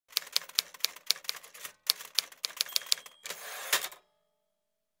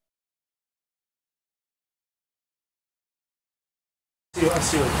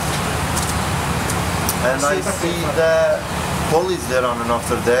assume. And I see the police there on and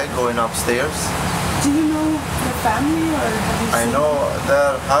after that going upstairs. Do you know the family or have you I seen know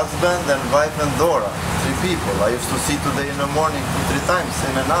their husband and wife and Dora. 3 people. I used to see today in the morning 2-3 times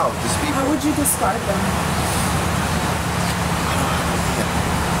in and out. These people. How would you describe them?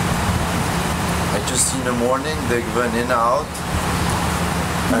 I just see in the morning they went in and out.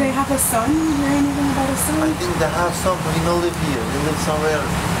 Do they have a son? Do you hear anything about a son? I think they have some, but he don't live here. He lives somewhere,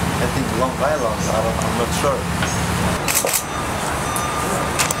 I think Long Island. I'm not sure.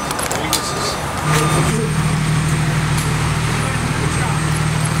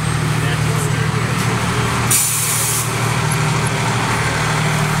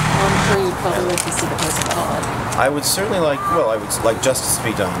 I'm sure you'd probably like to see the person caught. I would certainly like, well, I would like justice to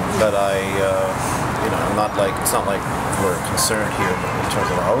be done, but I'm not like, it's not like we're concerned here in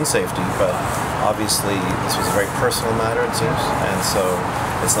terms of our own safety, but obviously this was a very personal matter, it seems, and so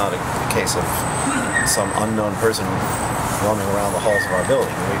it's not a case of some unknown person roaming around the halls of our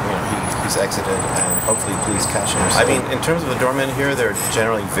building. He's exited, and hopefully police catch him. I mean, in terms of the doormen here, they're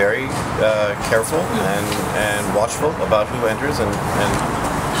generally very careful and watchful about who enters and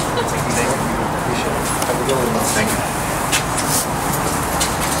Thank you. Have a good one. Thank you.